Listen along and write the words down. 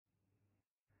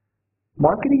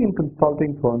Marketing and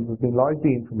consulting firms has been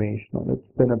largely informational.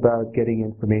 It's been about getting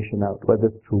information out,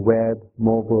 whether it's through web,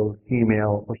 mobile,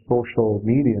 email, or social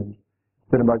mediums.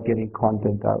 It's been about getting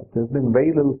content out. There's been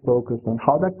very little focus on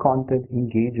how that content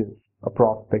engages a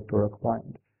prospect or a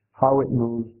client, how it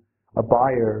moves a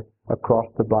buyer across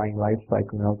the buying life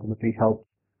cycle and ultimately helps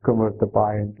convert the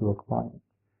buyer into a client.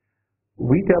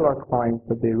 We tell our clients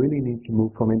that they really need to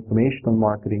move from informational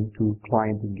marketing to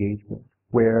client engagement,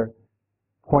 where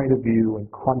point of view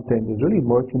and content is really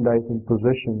merchandised and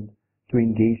positioned to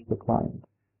engage the client,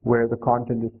 where the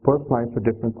content is personalized for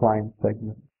different client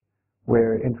segments,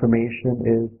 where information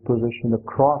is positioned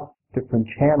across different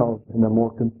channels in a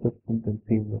more consistent and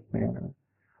seamless manner.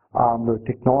 The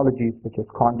technologies such as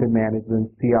content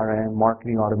management, CRM,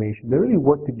 marketing automation, they really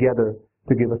work together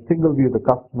to give a single view of the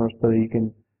customer so that you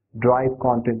can drive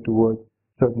content towards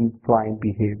certain client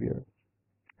behavior.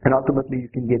 And ultimately, you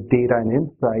can get data and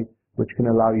insight which can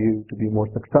allow you to be more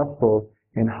successful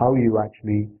in how you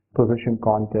actually position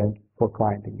content for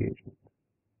client engagement.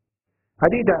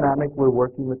 At eDynamic, we're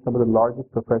working with some of the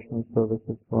largest professional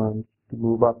services firms to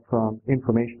move up from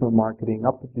informational marketing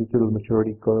up the digital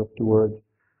maturity curve towards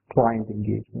client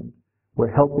engagement.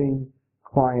 We're helping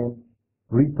clients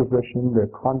reposition their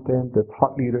content, their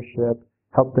thought leadership,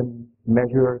 help them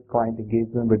measure client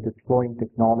engagement. We're deploying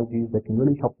technologies that can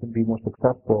really help them be more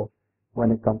successful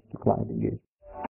when it comes to client engagement.